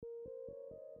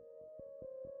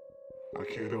I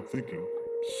can't help thinking,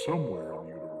 somewhere in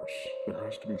the universe, there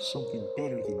has to be something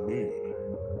better than man.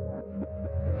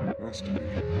 Has to be.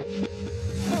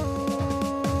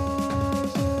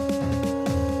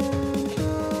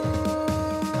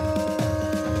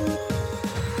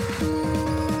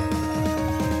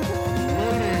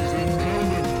 Ladies and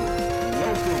gentlemen,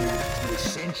 welcome to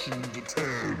Ascension to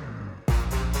 10.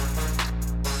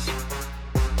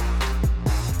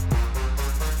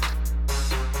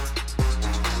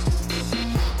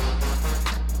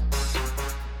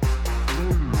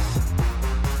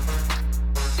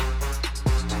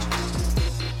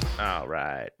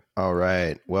 All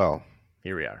right. Well,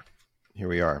 Here we are. here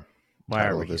we are. Why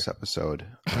Title are we of this here? episode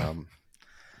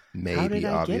may How did be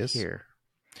I obvious. get here?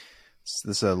 This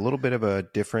is a little bit of a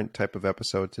different type of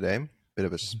episode today. Bit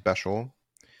of a special,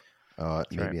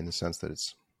 maybe right. in the sense that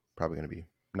it's probably going to be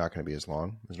not going to be as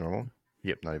long as normal.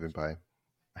 Yep. Not even by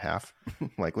half,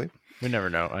 likely. We never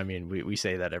know. I mean, we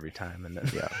say that every time, and then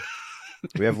Yeah.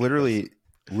 We have literally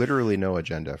no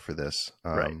agenda for this.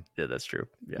 right. Yeah, that's true.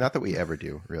 Yeah. Not that we ever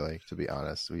do, really, to be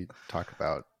honest. We talk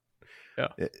about Yeah.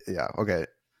 Okay.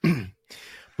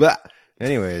 But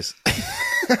anyways,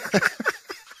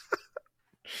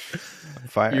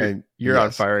 You're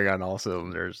on firing on all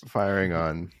cylinders. firing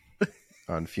on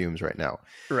fumes right now.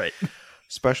 Right.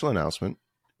 Special announcement.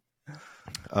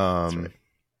 Right.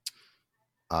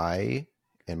 I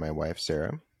and my wife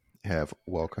Sarah have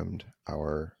welcomed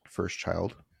our first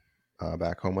child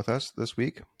back home with us this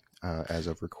week. As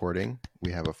of recording,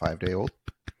 we have a 5-day-old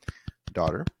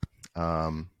daughter.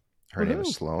 Her name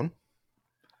is Sloan.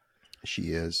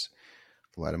 She is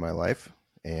the light of my life,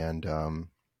 and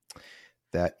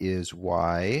that is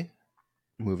why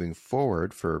moving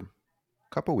forward for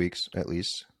a couple weeks at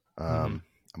least, I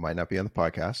might not be on the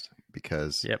podcast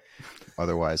because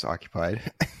otherwise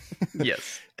occupied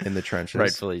Yes. in the trenches.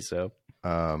 Rightfully so.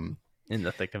 In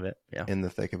the thick of it. Yeah. In the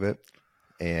thick of it.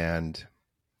 And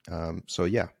so,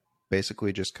 yeah,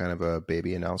 basically just kind of a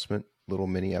baby announcement, little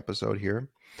mini episode here.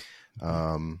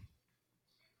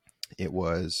 It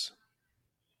was...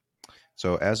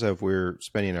 So as of we're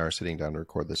spending our sitting down to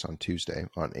record this on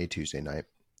a Tuesday night,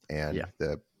 and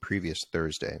the previous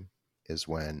Thursday is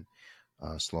when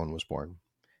Sloan was born.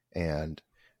 And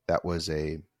that was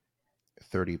a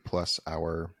 30-plus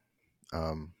hour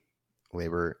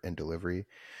labor and delivery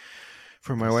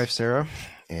for my wife, Sarah.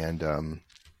 And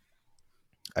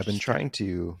I've been trying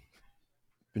to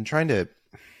kind of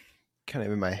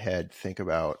in my head think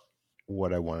about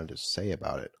what I wanted to say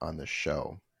about it on the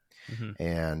show.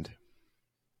 And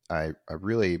I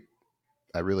really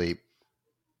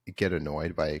get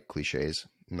annoyed by cliches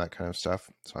and that kind of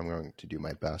stuff. So I'm going to do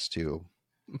my best to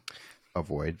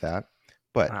avoid that.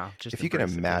 But if you can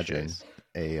imagine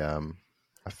a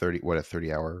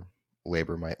 30-hour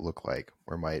labor might look like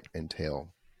or might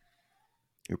entail,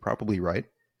 you're probably right.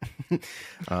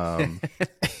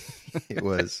 It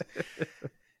was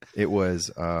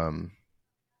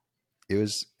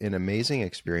an amazing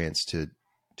experience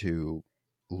to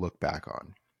look back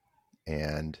on.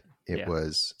 And it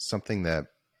was something that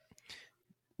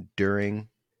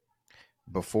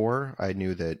before I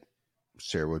knew that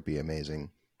Sarah would be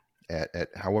amazing at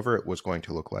however it was going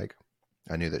to look like.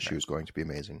 I knew that she was going to be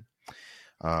amazing.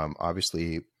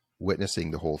 Obviously, witnessing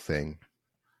the whole thing,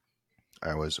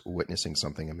 I was witnessing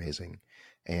something amazing.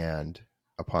 And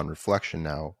upon reflection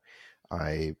now,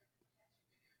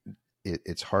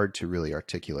 it's hard to really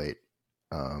articulate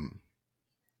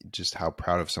just how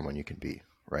proud of someone you can be.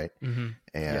 Right.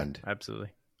 And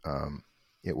absolutely.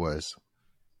 It was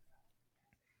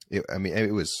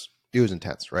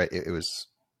intense, right? It was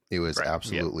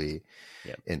absolutely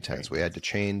intense. We had to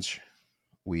change.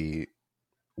 We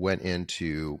went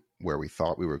into where we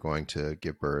thought we were going to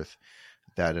give birth.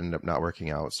 That ended up not working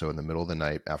out. So in the middle of the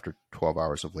night, after 12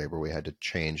 hours of labor, we had to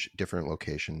change different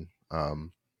location.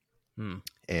 And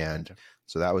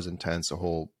so that was intense. A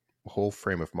whole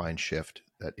frame of mind shift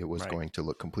that it was going to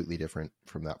look completely different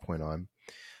from that point on.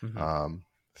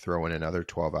 Throw in another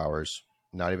 12 hours,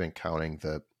 not even counting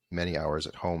the many hours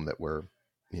at home that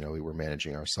we were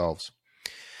managing ourselves.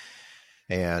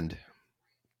 And,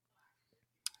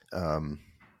 all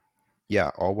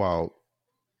while,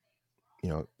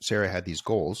 Sarah had these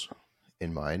goals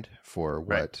in mind for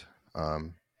what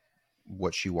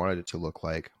she wanted it to look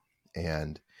like.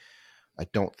 And I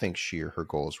don't think her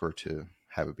goals were to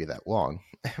have it be that long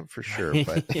for sure.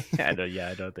 But I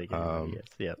don't think it is.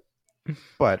 Yep.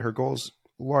 But her goals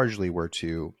largely were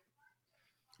to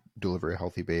deliver a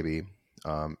healthy baby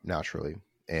naturally,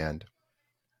 and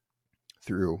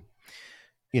through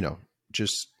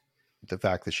just the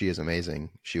fact that she is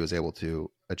amazing, she was able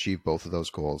to achieve both of those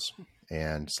goals.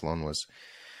 and Sloan was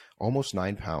almost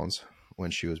 9 pounds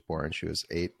when she was born. She was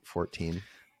 8'14".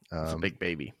 It's a big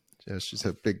baby. She's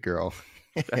a big girl.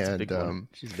 That's a big one.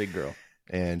 She's a big girl.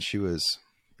 And she was,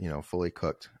 fully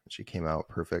cooked. She came out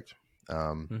perfect.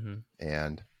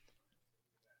 And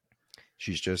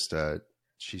she's just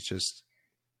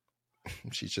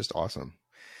awesome.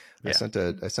 Yeah. I sent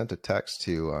a text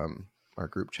to our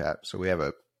group chat. So we have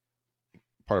a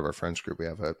part of our friends group. We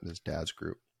have this dad's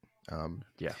group.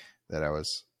 That I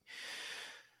was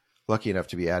lucky enough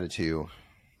to be added to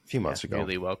a few months ago.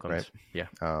 Really welcomed. Right? Yeah.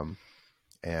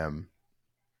 And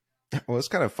well, it's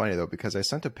kind of funny though, because I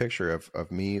sent a picture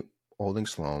of me holding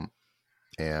Sloan,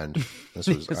 and this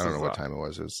was I don't know what time it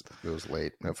was. It was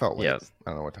late. It felt late. Yeah. I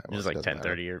don't know what time it was. It was like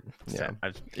 10:30 or 10.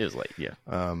 It was late. Yeah.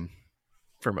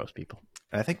 For most people.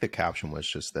 I think the caption was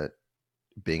just that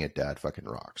being a dad fucking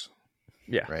rocks.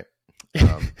 Yeah. Right.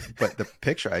 But the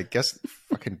picture, I guess,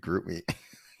 fucking grouped me.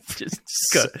 Just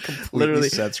literally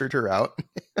censored her out.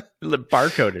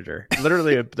 Barcoded her.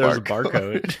 Literally, there was a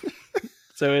barcode.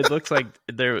 So it looks like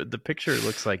the picture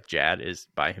looks like Jad is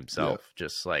by himself,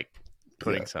 just like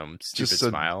putting some stupid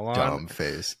smile on, dumb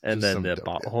face, and then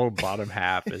the whole bottom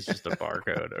half is just a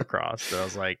barcode across. So I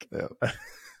was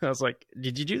like,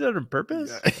 did you do that on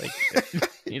purpose? Like,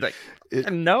 he's like,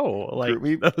 no, like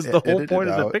that was the whole point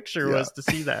of the picture was to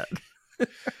see that.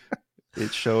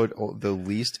 It showed the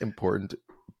least important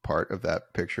part of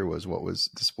that picture was what was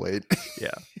displayed.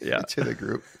 To the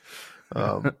group.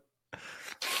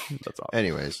 That's awesome.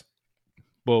 Anyways,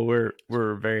 well,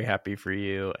 we're very happy for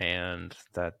you, and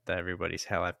that everybody's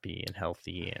happy and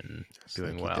healthy and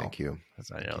doing well. Thank you.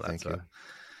 Because I know it's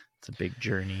a big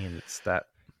journey, and it's that,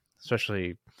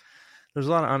 especially there's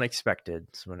a lot of unexpected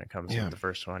when it comes to the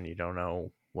first one. You don't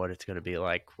know what it's going to be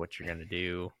like, what you're going to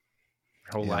do.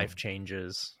 Your whole life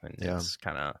changes, and it's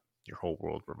kind of your whole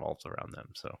world revolves around them.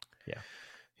 So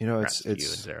it's you and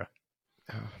Sarah.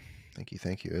 Oh, thank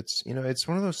you. It's it's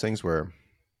one of those things where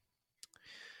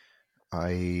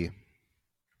I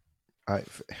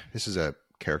this is a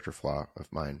character flaw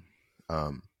of mine.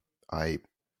 I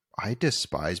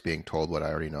despise being told what I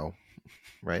already know,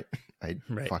 right? I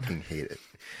fucking hate it.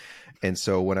 And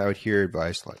so when I would hear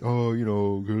advice like, "Oh,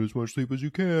 get as much sleep as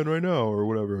you can right now," or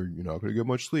whatever, "You're not going to get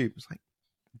much sleep," it's like,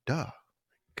 duh,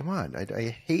 come on.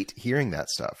 I hate hearing that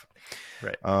stuff.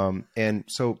 Right. And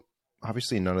so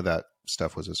obviously none of that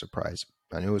stuff was a surprise.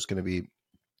 I knew it was going to be,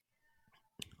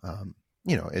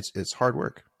 it's hard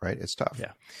work, right? It's tough.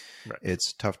 Yeah. Right.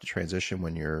 It's tough to transition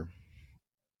when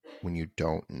you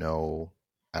don't know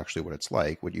actually what it's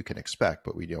like, what you can expect,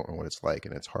 but we don't know what it's like,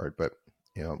 and it's hard, but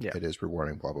it is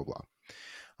rewarding, blah, blah, blah.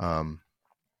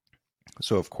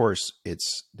 So of course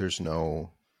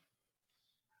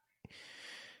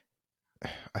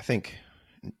I think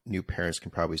new parents can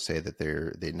probably say that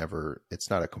it's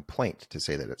not a complaint to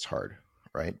say that it's hard,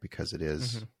 right? Because it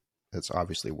is, it's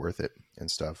obviously worth it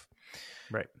and stuff.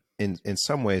 Right. In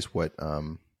some ways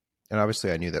and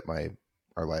obviously I knew that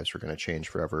our lives were going to change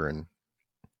forever, and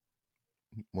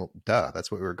well, duh, that's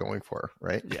what we were going for,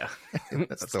 right? Yeah.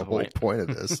 that's the whole point of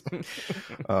this.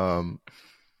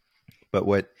 But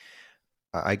what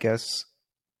I guess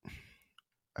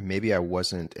maybe I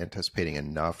wasn't anticipating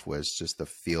enough was just the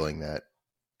feeling that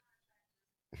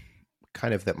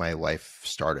my life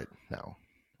started now,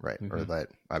 right? Or that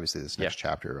obviously this next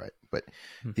chapter, right? But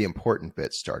the important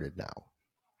bit started now.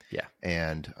 Yeah.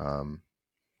 And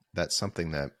that's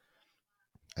something that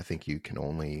I think you can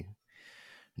only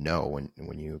know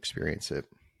when you experience it.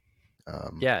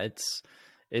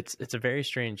 It's a very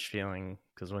strange feeling,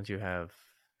 because once you have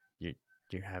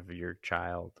your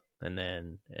child, and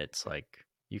then it's like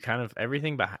you kind of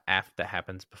everything that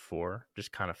happens before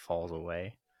just kind of falls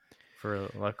away for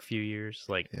like a few years.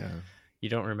 Like you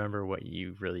don't remember what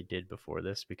you really did before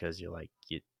this, because you're like,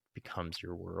 it becomes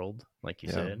your world, like you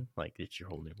said, like it's your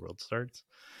whole new world starts.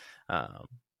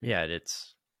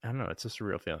 It's, I don't know, it's just a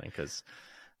real feeling, because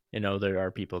there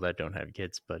are people that don't have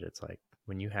kids, but it's like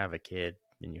when you have a kid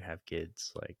and you have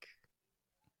kids, like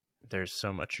there's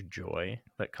so much joy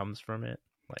that comes from it,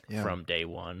 like from day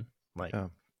one. Like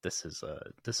this is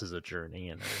a journey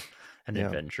and an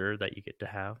adventure that you get to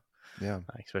have,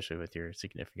 especially with your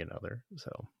significant other.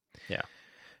 So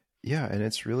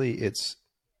and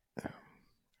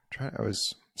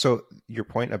so your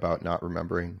point about not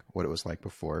remembering what it was like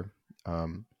before,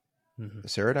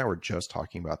 Sarah and I were just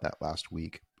talking about that last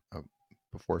week,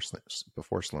 before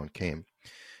Sloan came,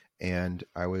 and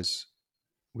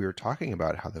we were talking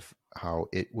about how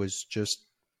it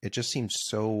just seemed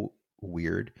so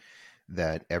weird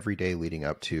that every day leading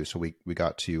up to, so we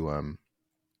got to,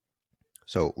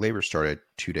 so labor started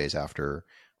 2 days after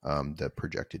the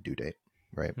projected due date,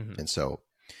 right? Mm-hmm. And so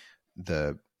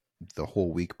the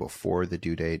whole week before the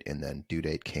due date, and then due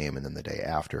date came, and then the day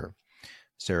after,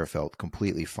 Sarah felt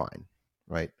completely fine,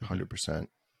 right? 100%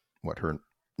 what her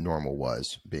normal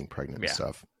was, being pregnant and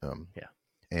stuff.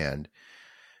 And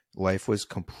life was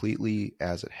completely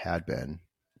as it had been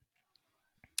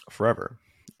forever.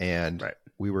 And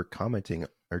we were commenting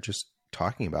or just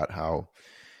talking about how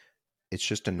it's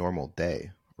just a normal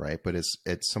day, right? But it's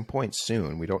at some point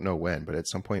soon, we don't know when, but at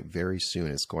some point very soon,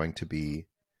 it's going to be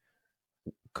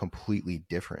completely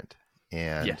different.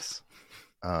 And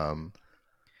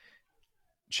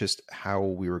just how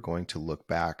we were going to look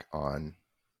back on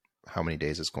how many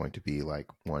days it's going to be, like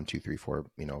 1, 2, 3, 4,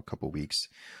 a couple of weeks,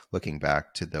 looking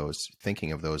back to those,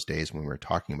 thinking of those days when we were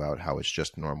talking about how it's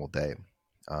just a normal day.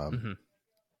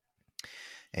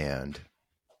 And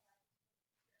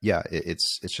yeah,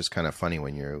 it's just kind of funny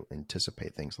when you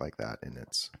anticipate things like that. And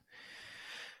it's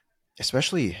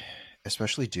especially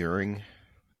during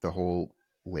the whole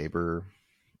labor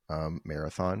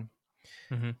marathon,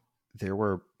 there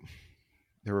were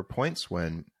points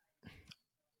when,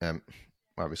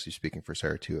 obviously speaking for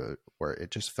Sarah too, where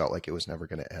it just felt like it was never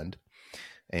going to end.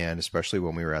 And especially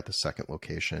when we were at the second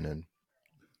location, and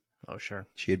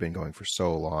she had been going for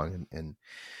so long, and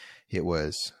it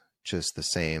was just the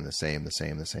same,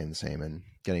 and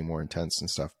getting more intense and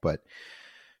stuff. But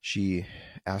she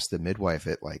asked the midwife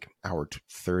at like hour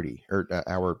 30 or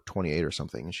hour 28 or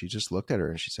something. And she just looked at her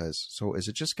and she says, "So is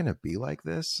it just going to be like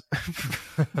this?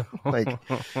 Like,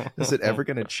 is it ever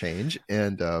going to change?"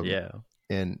 And,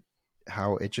 and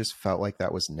how it just felt like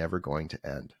that was never going to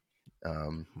end.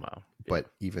 But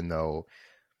even though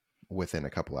within a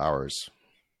couple hours,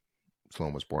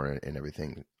 Sloan was born, and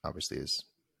everything obviously is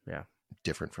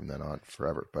different from then on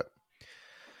forever. But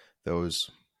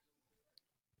those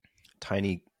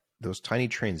tiny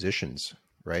transitions,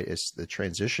 right? It's the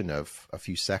transition of a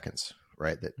few seconds,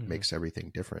 right? That makes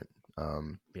everything different.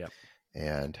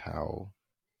 And how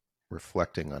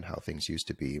reflecting on how things used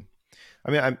to be.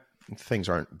 I mean, things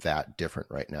aren't that different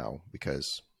right now,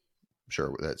 because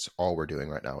sure, that's all we're doing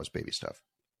right now is baby stuff.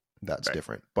 That's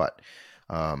different. But,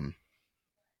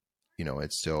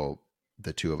 it's still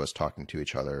the two of us talking to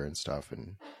each other and stuff.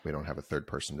 And we don't have a third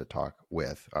person to talk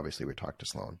with. Obviously we talk to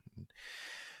Sloan,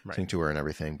 sing to her and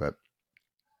everything, but,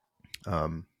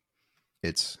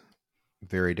 it's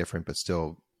very different, but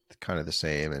still kind of the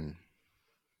same,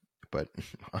 but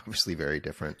obviously very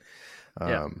different.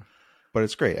 But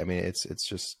it's great. I mean, it's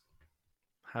just,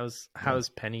 how's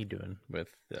Penny doing with,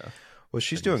 well,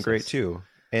 she's doing great too.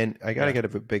 And I got to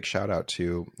give a big shout out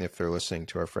to, if they're listening,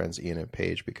 to our friends Ian and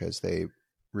Paige, because they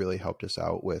really helped us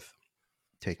out with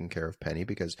taking care of Penny,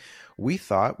 because we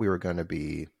thought we were going to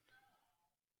be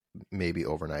maybe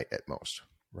overnight at most.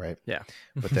 Right. Yeah.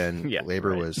 But then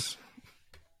labor was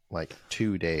like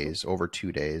 2 days, over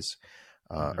 2 days,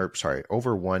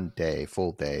 over 1 day,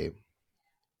 full day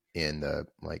in the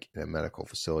medical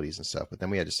facilities and stuff. But then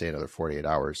we had to stay another 48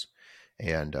 hours,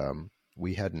 and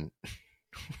we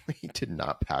did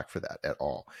not pack for that at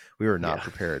all. We were not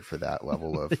prepared for that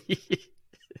level of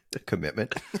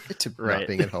commitment to not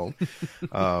being at home.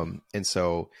 And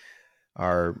so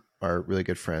our really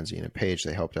good friends, Ian and Paige,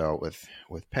 they helped out with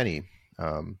Penny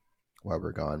while we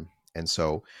were gone. And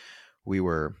so we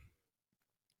were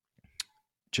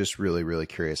just really, really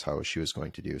curious how she was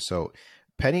going to do. So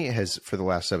Penny has, for the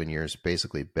last 7 years,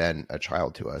 basically been a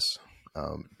child to us,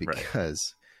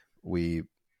 because we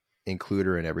include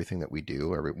her in everything that we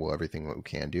do, everything that we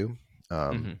can do.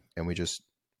 And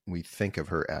we think of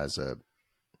her as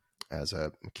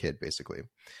a kid, basically.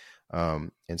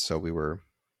 And so we were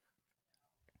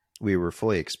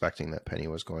fully expecting that Penny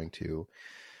was going to,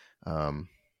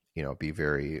 be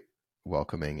very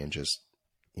welcoming and just,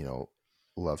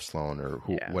 love Sloan or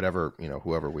whatever,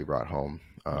 whoever we brought home.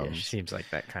 She seems like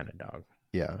that kind of dog.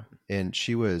 Yeah. And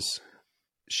she was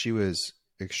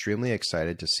extremely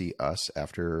excited to see us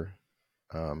after,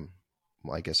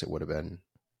 I guess it would have been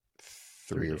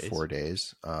 3 or 4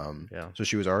 days. So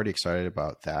she was already excited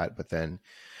about that, but then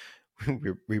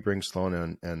we bring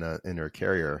Sloan in her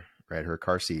carrier, right? Her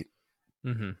car seat.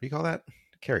 What do you call that?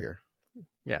 Carrier.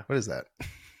 Yeah. What is that?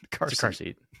 Car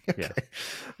seat. Yeah.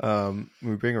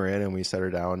 We bring her in and we set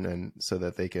her down, and so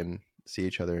that they can see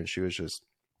each other. And she was just,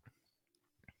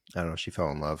 I don't know, she fell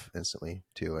in love instantly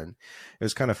too. And it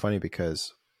was kind of funny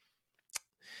because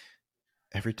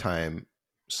every time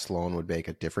Sloan would make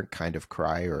a different kind of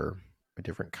cry or a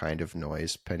different kind of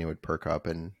noise, Penny would perk up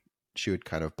and she would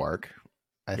kind of bark,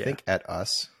 I think at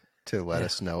us, to let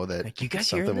us know that you guys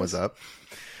something was up.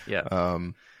 Yeah.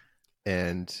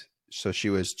 And so she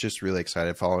was just really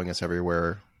excited, following us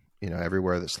everywhere.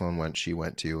 everywhere that Sloan went, she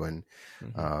went to. And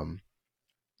Mhm.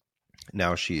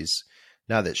 now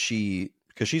that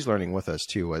because she's learning with us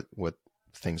too, what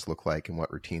things look like and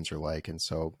what routines are like. And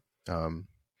so,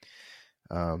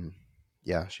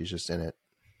 yeah, she's just in it.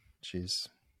 She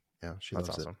That's loves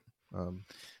awesome.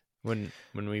 it.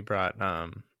 When we brought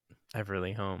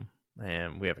Everly home,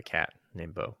 and we have a cat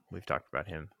named Bo. We've talked about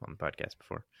him on the podcast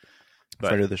before.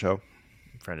 Friend of the show.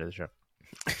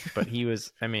 But he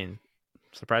was,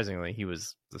 surprisingly, he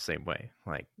was the same way.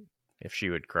 Like, if she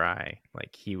would cry,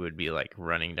 like, he would be like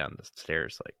running down the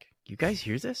stairs, like, "You guys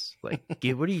hear this? Like,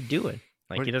 what are you doing?"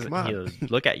 Like, he'll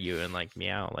look at you and like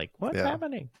meow, like, "What's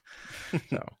happening?"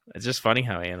 So it's just funny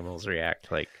how animals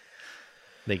react. Like,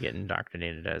 they get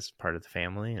indoctrinated as part of the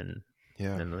family, and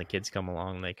then the kids come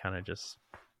along, they kind of just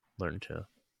learn to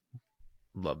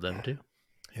love them too.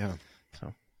 Yeah.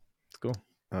 So it's cool.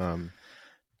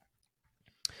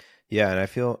 Yeah,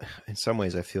 and in some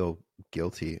ways I feel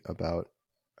guilty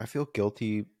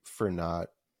for not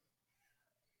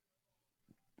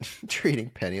treating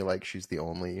Penny like she's the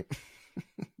only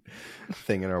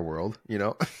thing in our world,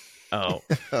 Oh.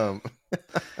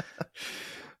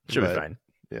 She'll be fine.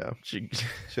 Yeah.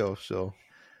 She'll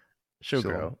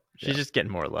grow. She's just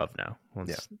getting more love now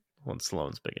once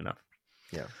Sloan's big enough.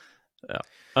 Yeah.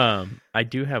 I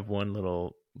do have one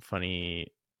little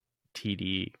funny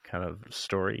TD kind of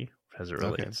story as it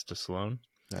relates to Sloan.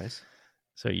 Nice.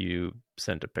 So you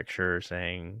sent a picture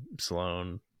saying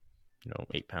Sloan,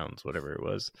 8 pounds, whatever it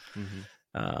was.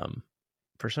 Mm-hmm.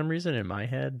 For some reason in my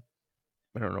head,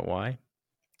 I don't know why,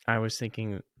 I was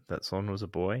thinking that Sloan was a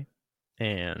boy,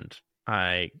 and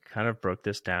I kind of broke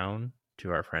this down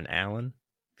to our friend Alan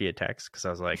via text, because I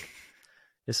was like,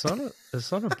 is Sloan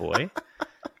a boy?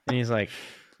 And he's like,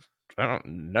 I don't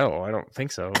know. I don't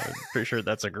think so. I'm pretty sure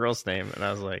that's a girl's name. And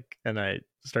I was like, and I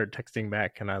started texting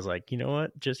back, and I was like, you know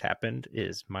what just happened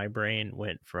is my brain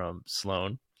went from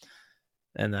Sloan,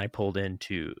 and I pulled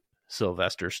into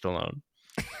Sylvester Stallone,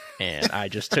 and I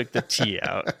just took the T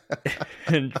out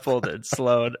and pulled in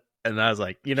Sloan. And I was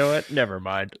like, you know what? Never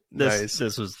mind. This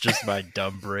was just my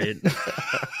dumb brain.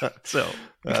 So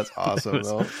that's awesome,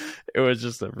 though. It was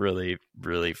just a really,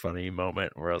 really funny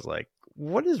moment where I was like,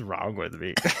 what is wrong with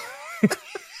me?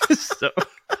 So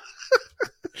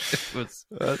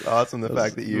that's awesome. The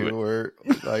fact that you were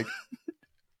like,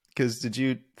 because did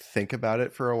you think about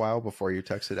it for a while before you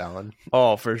texted Alan?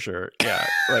 Oh, for sure. Yeah.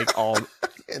 Like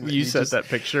you sent that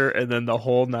picture, and then the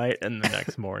whole night and the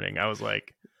next morning, I was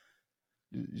like,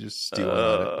 just stealing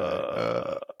on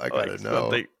it. I gotta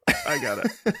know. I gotta.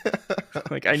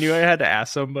 Like, I knew I had to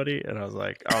ask somebody, and I was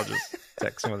like, I'll just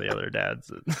text one of the other dads.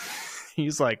 And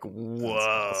he's like,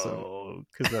 whoa.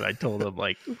 Because then I told him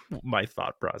like my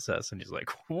thought process, and he's like,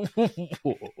 whoa,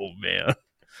 man.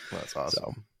 That's awesome.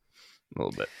 So, a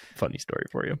little bit funny story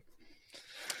for you.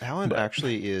 Alan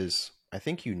actually is, I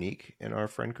think, unique in our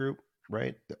friend group,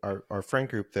 right? Our friend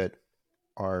group that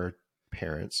are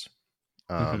parents.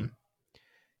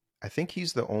 I think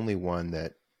he's the only one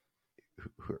that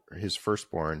his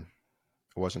firstborn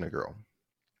wasn't a girl,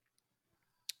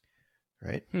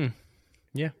 right?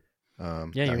 Yeah. Yeah,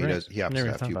 you're right. He happens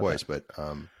to have 2 boys, but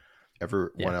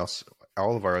everyone else,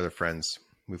 all of our other friends,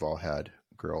 we've all had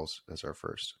girls as our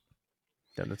first.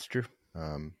 Yeah, that's true.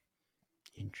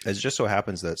 It just so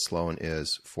happens that Sloan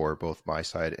is, for both my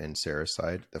side and Sarah's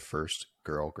side, the first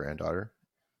girl granddaughter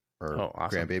or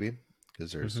awesome. grandbaby,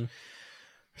 because there's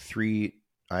 3.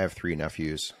 I have 3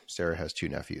 nephews. Sarah has 2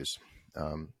 nephews.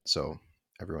 So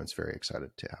everyone's very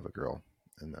excited to have a girl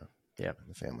in the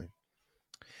family.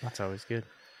 That's always good.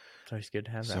 It's always good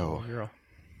to have that little girl.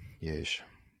 Yeesh.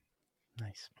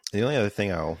 Nice. The only other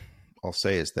thing I'll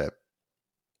say is that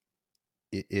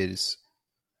it is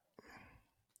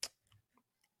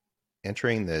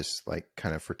entering this like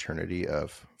kind of fraternity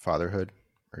of fatherhood,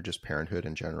 or just parenthood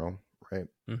in general, right?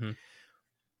 Mm-hmm.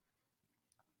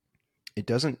 It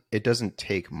doesn't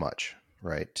take much,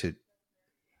 right? To,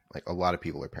 like, a lot of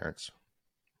people are parents,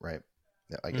 right?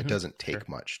 Like, it doesn't take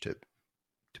much to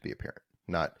be a parent.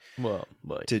 Not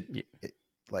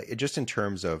like, just in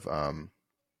terms of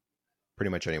pretty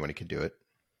much anyone can do it,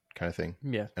 kind of thing.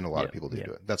 Yeah, and a lot of people do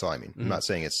it. That's all I mean. I'm not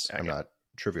saying I'm not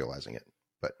trivializing it,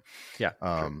 but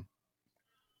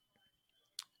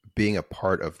being a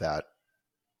part of that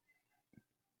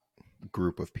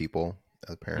group of people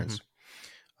as parents,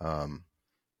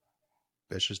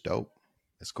 it's just dope.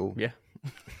 It's cool. Yeah.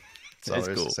 That's all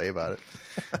there is to say about it.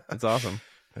 That's awesome.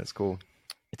 That's cool.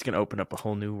 It's going to open up a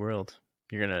whole new world.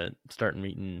 You're going to start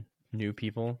meeting new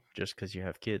people just because you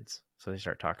have kids. So they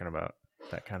start talking about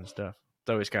that kind of stuff. It's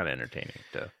always kind of entertaining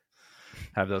to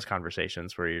have those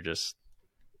conversations where you're just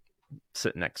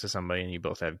sitting next to somebody and you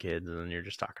both have kids, and then you're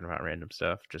just talking about random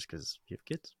stuff just because you have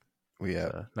kids.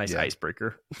 Nice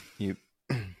icebreaker. You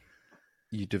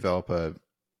develop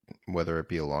whether it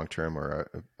be a long term or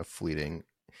a fleeting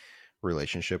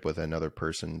relationship with another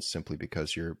person simply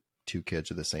because your two kids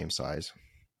are the same size.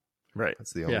 Right.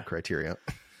 That's the only criteria.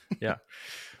 Yeah.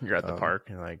 You're at the park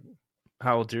and like,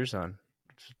 how old's your son?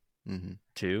 Mm-hmm.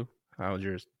 2. How old's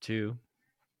yours? 2.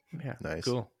 Yeah. Nice.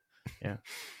 Cool. Yeah.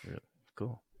 Really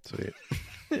cool. Sweet.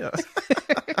 Yeah.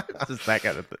 Just that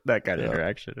kind of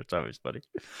interaction. It's always funny.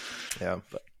 Yeah.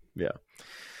 But yeah.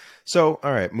 So,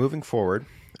 all right, moving forward.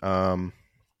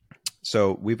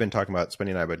 So we've been talking about, Spenny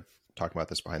and I have been talking about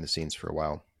this behind the scenes for a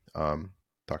while.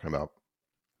 Talking about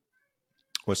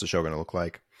what's the show going to look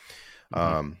like.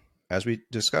 Mm-hmm. As we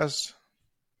discussed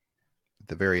at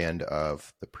the very end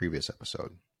of the previous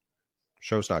episode,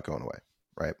 show's not going away,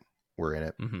 right? We're in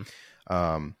it.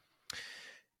 Mm-hmm.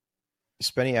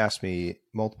 Spenny asked me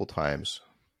multiple times,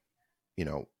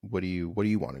 what do you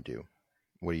want to do?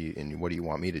 What do you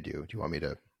want me to do?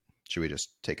 Should we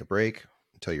just take a break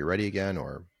until you're ready again?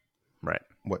 Or right.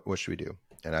 What should we do?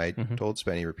 And I told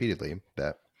Spenny repeatedly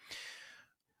that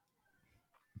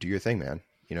do your thing, man.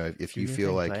 If you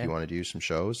feel like you want to do some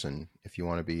shows and if you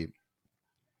want to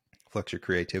flex your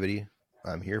creativity,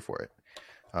 I'm here for it.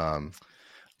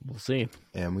 We'll see.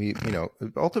 And we,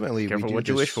 ultimately, careful we do what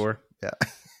you wish for. Yeah.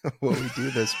 Well, we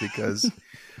do this because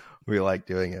we like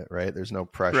doing it, right? There's no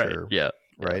pressure. Right. Yeah.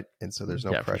 Right. And so there's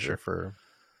no pressure for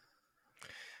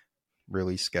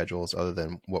release schedules other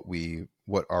than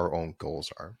what our own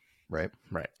goals are. Right.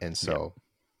 Right. And so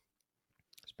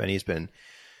Spenny's been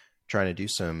trying to do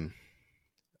some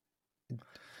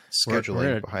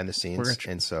scheduling behind the scenes.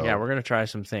 We're going to try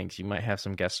some things. You might have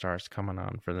some guest stars coming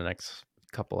on for the next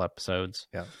couple episodes.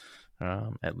 Yeah.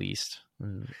 At least.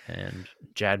 And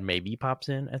Jad maybe pops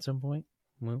in at some point,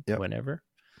 whenever.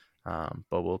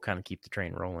 But we'll kind of keep the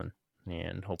train rolling,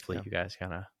 and hopefully you guys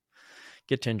kind of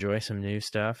get to enjoy some new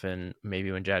stuff. And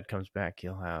maybe when Jad comes back,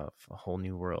 you'll have a whole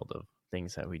new world of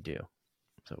things that we do.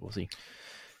 So we'll see.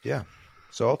 Yeah.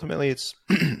 So ultimately it's,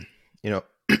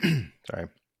 sorry.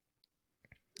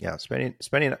 Yeah.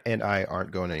 Spenny and I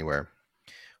aren't going anywhere.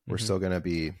 We're still going to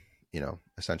be,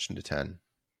 Ascension to 10,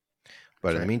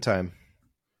 but in the meantime,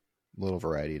 a little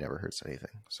variety never hurts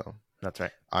anything. So that's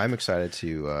right. I'm excited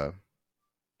to,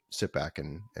 sit back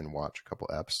and watch a couple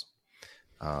eps.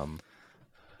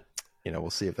 We'll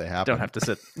see if they happen.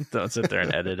 Don't sit there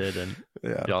and edit it and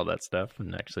do all that stuff,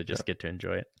 and actually just get to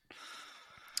enjoy it.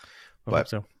 I hope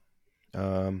so.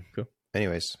 Cool.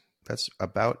 Anyways, that's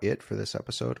about it for this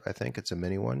episode. I think it's a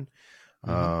mini one.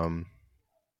 And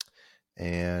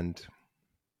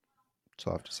that's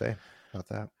all I have to say about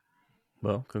that.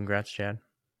 Well, congrats, Chad.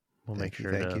 We'll make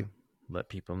sure to let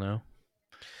people know.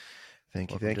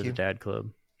 Thank you. The Dad Club.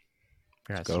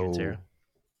 Let's go.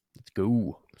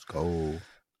 Let's go.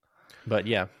 But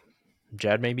yeah,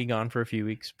 Jad may be gone for a few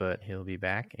weeks, but he'll be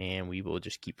back, and we will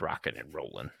just keep rocking and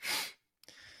rolling.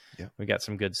 Yeah, we got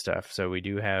some good stuff. So we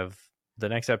do have the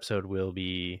next episode will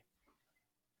be,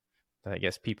 I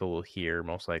guess people will hear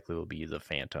most likely will be the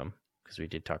Phantom, because we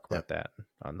did talk about that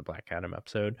on the Black Adam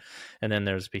episode, and then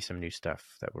there's be some new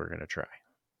stuff that we're gonna try.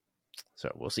 So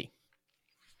we'll see.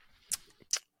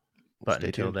 But Stay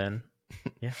until tuned. then,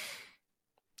 yeah,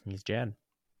 he's Jad.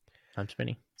 I'm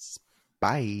Spenny.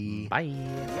 Bye. Bye.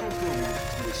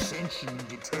 Welcome to Ascension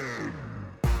to 10.